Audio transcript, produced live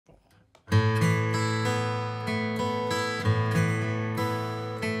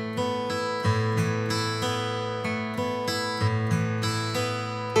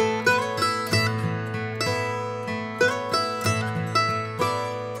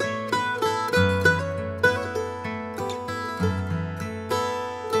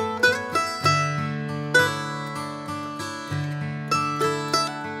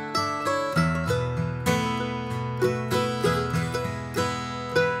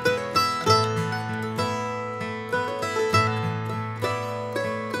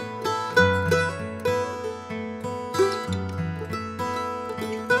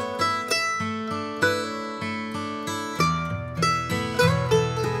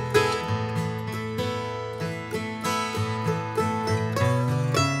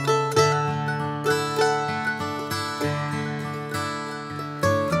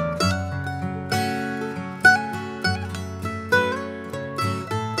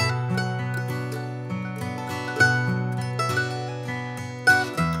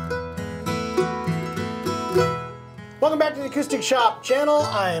back to the Acoustic Shop channel.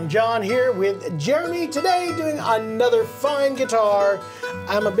 I am John here with Jeremy today doing another fine guitar.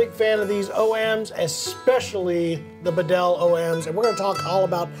 I'm a big fan of these OMs, especially the Bedell OMs, and we're going to talk all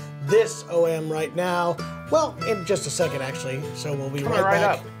about this OM right now. Well, in just a second actually, so we'll be right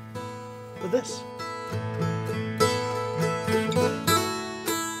back with this.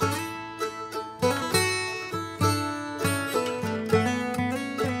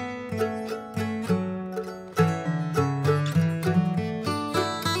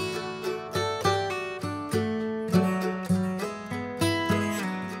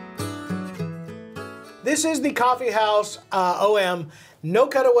 This is the Coffee House OM. No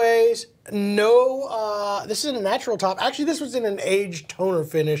cutaways, no, this is in a natural top. Actually, this was in an aged toner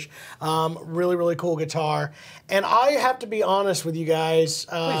finish. Really, really cool guitar. And I have to be honest with you guys.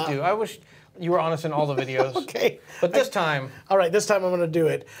 Please do. I wish you were honest in all the videos. Okay. But this time. All right, this time I'm going to do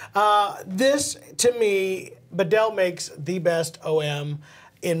it. This, to me, Bedell makes the best OM,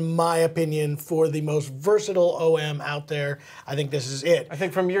 in my opinion, for the most versatile OM out there. I think this is it. I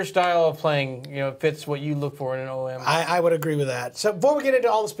think from your style of playing, you know, it fits what you look for in an OM. I would agree with that. So before we get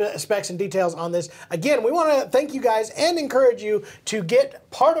into all the specs and details on this, again, we want to thank you guys and encourage you to get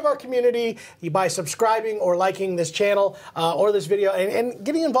part of our community by subscribing or liking this channel or this video and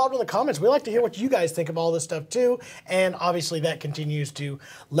getting involved in the comments. We like to hear what you guys think of all this stuff too. And obviously that continues to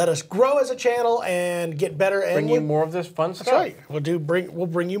let us grow as a channel and get better. And bring you more of this fun stuff. That's right.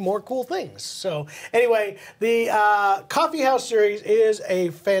 We'll bring you more cool things. So anyway, the Coffee House series is a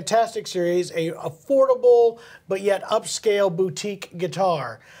fantastic series, a affordable but yet upscale boutique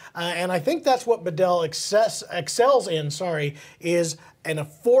guitar. And I think that's what Bedell excels in, is an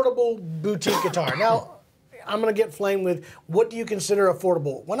affordable boutique guitar. Now, I'm going to get flamed with, what do you consider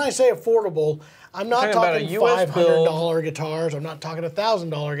affordable? When I say affordable, I'm not talking $500 guitars. I'm not talking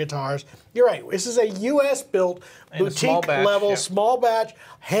 $1,000 guitars. You're right. This is a U.S. built, boutique level, small batch,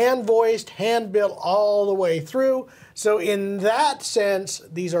 hand voiced, hand built all the way through. So in that sense,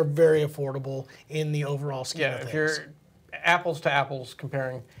 these are very affordable in the overall scheme of things. If you're apples to apples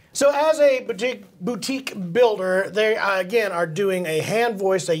comparing. So as a boutique builder, they, again, are doing a hand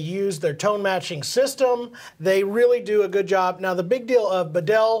voice. They use their tone matching system. They really do a good job. Now, the big deal of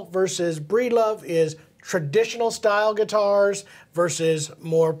Bedell versus Breedlove is traditional style guitars versus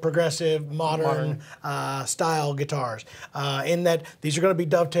more progressive, modern style guitars. In that these are going to be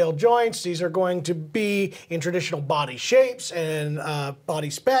dovetail joints, these are going to be in traditional body shapes and body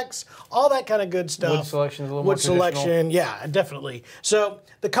specs, all that kind of good stuff. Wood selection is a little more traditional. Wood selection, yeah, definitely. So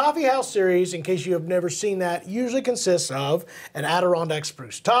the Coffee House series, in case you have never seen that, usually consists of an Adirondack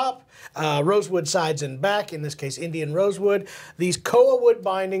spruce top, rosewood sides and back, in this case Indian rosewood. These koa wood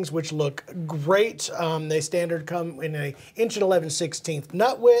bindings, which look great. They standard come in an 1.11/16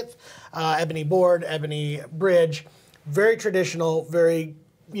 nut width, ebony board, ebony bridge. Very traditional, very,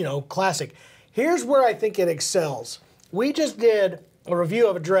 classic. Here's where I think it excels. We just did a review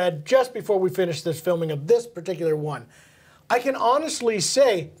of a Dread just before we finished this filming of this particular one. I can honestly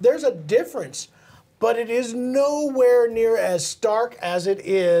say there's a difference, but it is nowhere near as stark as it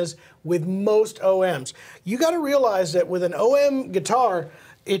is with most OMs. You got to realize that with an OM guitar,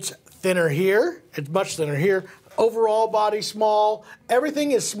 it's thinner here, it's much thinner here, overall body small,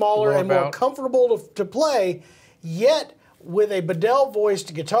 everything is smaller and more comfortable to play, yet with a Bedell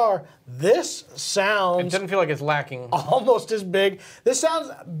voiced guitar, this sounds... It doesn't feel like it's lacking. Almost as big. This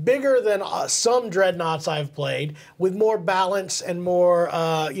sounds bigger than some dreadnoughts I've played, with more balance and more,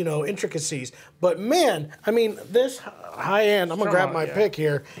 intricacies. But man, I mean, this high end, I'm going to grab my pick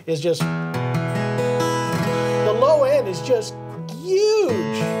here, is just... The low end is just huge.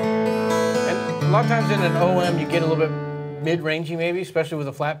 And a lot of times in an OM, you get a little bit mid-rangey maybe, especially with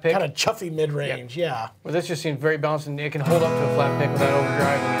a flat pick. Kind of chuffy mid-range, yeah. Well, this just seems very balanced, and it can hold up to a flat pick without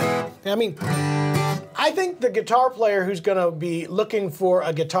overdriving it. I mean, I think the guitar player who's going to be looking for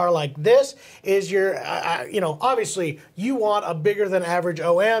a guitar like this is your, obviously you want a bigger than average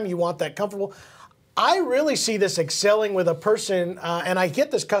OM, you want that comfortable. I really see this excelling with a person, and I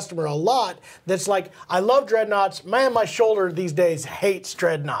get this customer a lot, that's like, I love dreadnoughts. Man, my shoulder these days hates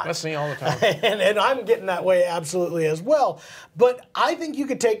dreadnoughts. That's me all the time. and I'm getting that way absolutely as well. But I think you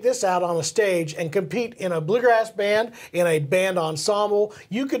could take this out on a stage and compete in a bluegrass band, in a band ensemble.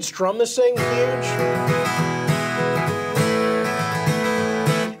 You could strum this thing huge.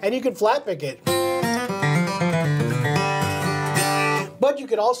 And you could flat pick it. But you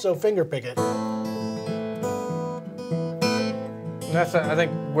could also finger pick it. That's, I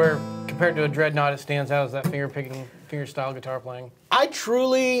think, where compared to a Dreadnought, it stands out as that finger-picking, finger-style guitar playing. I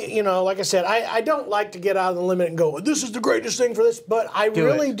truly, you know, like I said, I don't like to get out of the limit and go, this is the greatest thing for this, but I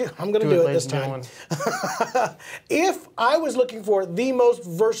really do. I'm going to do it this time. If I was looking for the most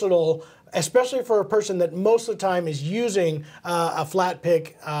versatile, especially for a person that most of the time is using a flat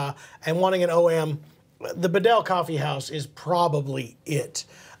pick and wanting an OM, the Bedell Coffee House is probably it.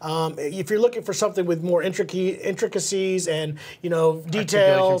 If you're looking for something with more intricacies and, you know,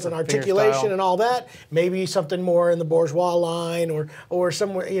 details and articulation and all that, maybe something more in the bourgeois line or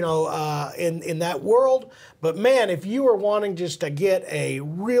somewhere, you know, in that world. But man, if you are wanting just to get a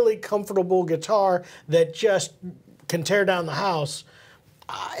really comfortable guitar that just can tear down the house,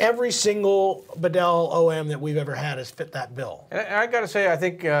 every single Bedell OM that we've ever had has fit that bill. And I got to say, I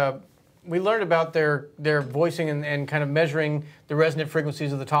think we learned about their voicing and kind of measuring the resonant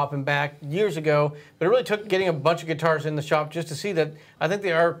frequencies of the top and back years ago, but it really took getting a bunch of guitars in the shop just to see that I think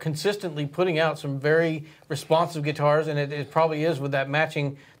they are consistently putting out some very responsive guitars, and it probably is with that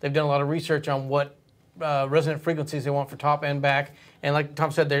matching. They've done a lot of research on what resonant frequencies they want for top and back, and like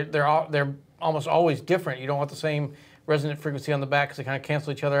Tom said, they're almost always different. You don't want the same resonant frequency on the back because they kind of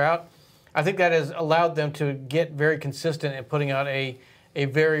cancel each other out. I think that has allowed them to get very consistent in putting out a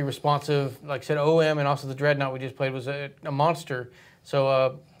very responsive, like I said, OM, and also the Dreadnought we just played was a monster.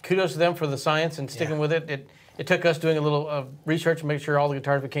 So kudos to them for the science and sticking with it. It took us doing a little research to make sure all the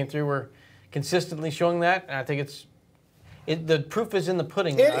guitars we came through were consistently showing that, and I think the proof is in the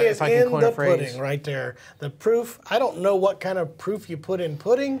pudding. It is in the pudding right there. The proof, I don't know what kind of proof you put in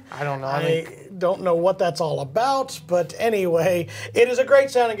pudding. I don't know. I don't know what that's all about. But anyway, it is a great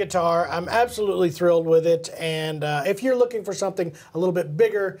sounding guitar. I'm absolutely thrilled with it. And if you're looking for something a little bit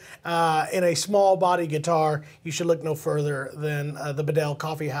bigger in a small body guitar, you should look no further than the Bedell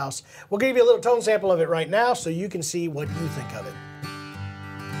Coffee House. We'll give you a little tone sample of it right now so you can see what you think of it.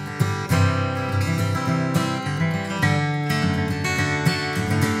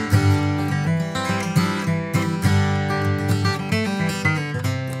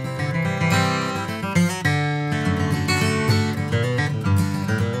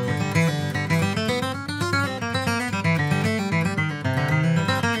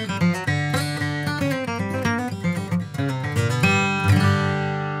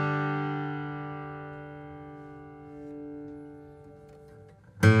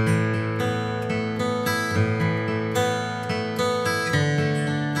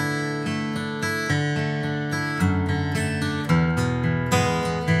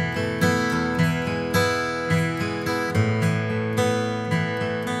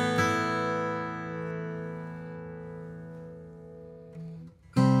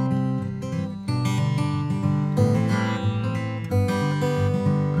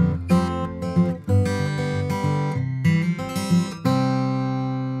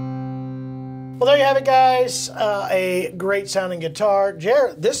 Well, there you have it, guys. A great sounding guitar.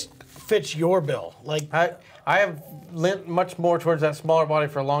 Jared, this fits your bill. Like I have leant much more towards that smaller body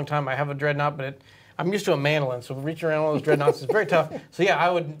for a long time. I have a Dreadnought, but I'm used to a mandolin, so reaching around one of those Dreadnoughts is very tough. So yeah,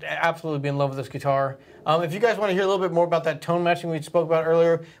 I would absolutely be in love with this guitar. If you guys want to hear a little bit more about that tone matching we spoke about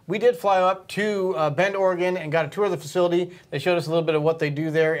earlier, we did fly up to Bend, Oregon, and got a tour of the facility. They showed us a little bit of what they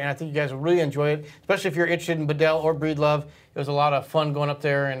do there, and I think you guys will really enjoy it, especially if you're interested in Bedell or Breedlove. It was a lot of fun going up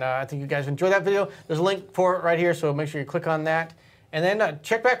there, and I think you guys enjoyed that video. There's a link for it right here, so make sure you click on that. And then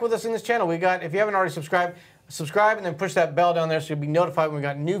check back with us in this channel. We got, if you haven't already subscribed, subscribe and then push that bell down there so you'll be notified when we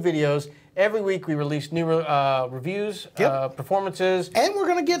got new videos. Every week we release new reviews, performances. And we're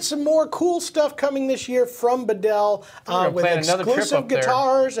going to get some more cool stuff coming this year from Bedell with exclusive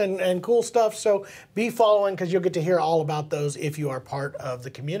guitars and cool stuff. So be following because you'll get to hear all about those if you are part of the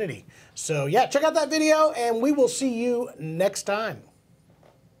community. So yeah, check out that video and we will see you next time.